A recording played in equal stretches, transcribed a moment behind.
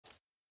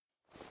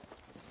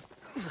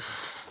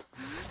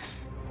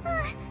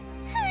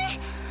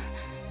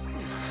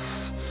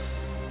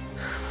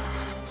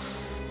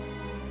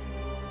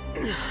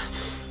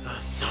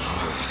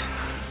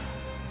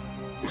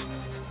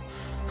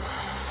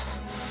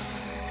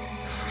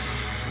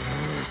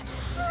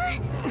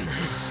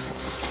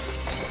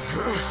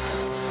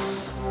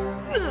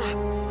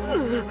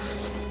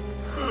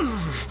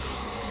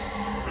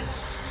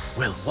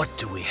Well, what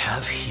do we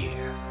have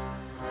here?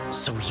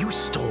 So you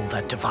stole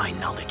that divine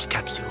knowledge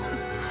capsule.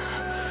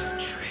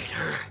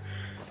 Traitor!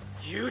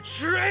 You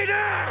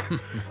traitor!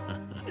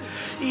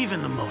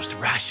 Even the most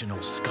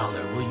rational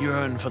scholar will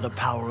yearn for the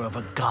power of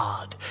a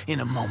god in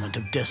a moment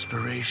of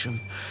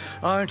desperation.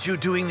 Aren't you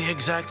doing the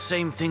exact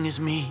same thing as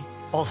me,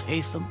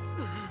 Alhaitham?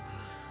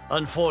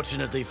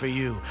 Unfortunately for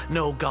you,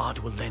 no god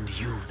will lend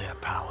you their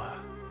power.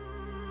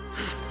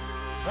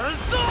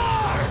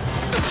 Azar!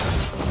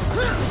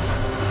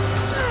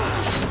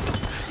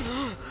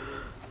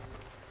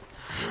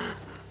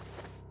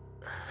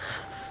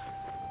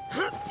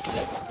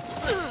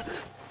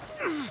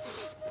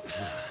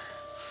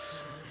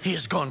 He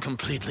has gone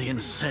completely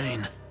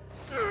insane.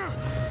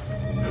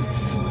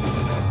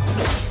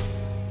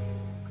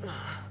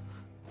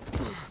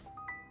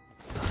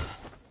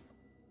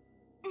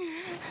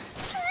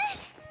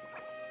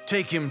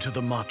 Take him to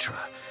the Matra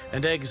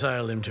and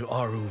exile him to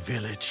Aru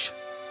village.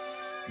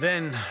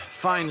 Then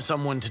find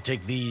someone to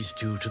take these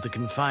two to the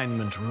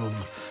confinement room.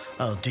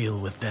 I'll deal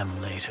with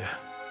them later.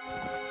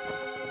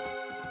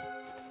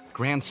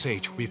 Grand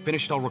Sage, we've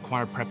finished all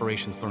required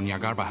preparations for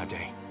Nyargarbaha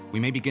Day. We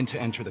may begin to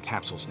enter the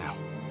capsules now.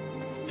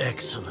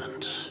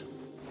 Excellent.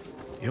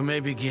 You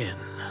may begin.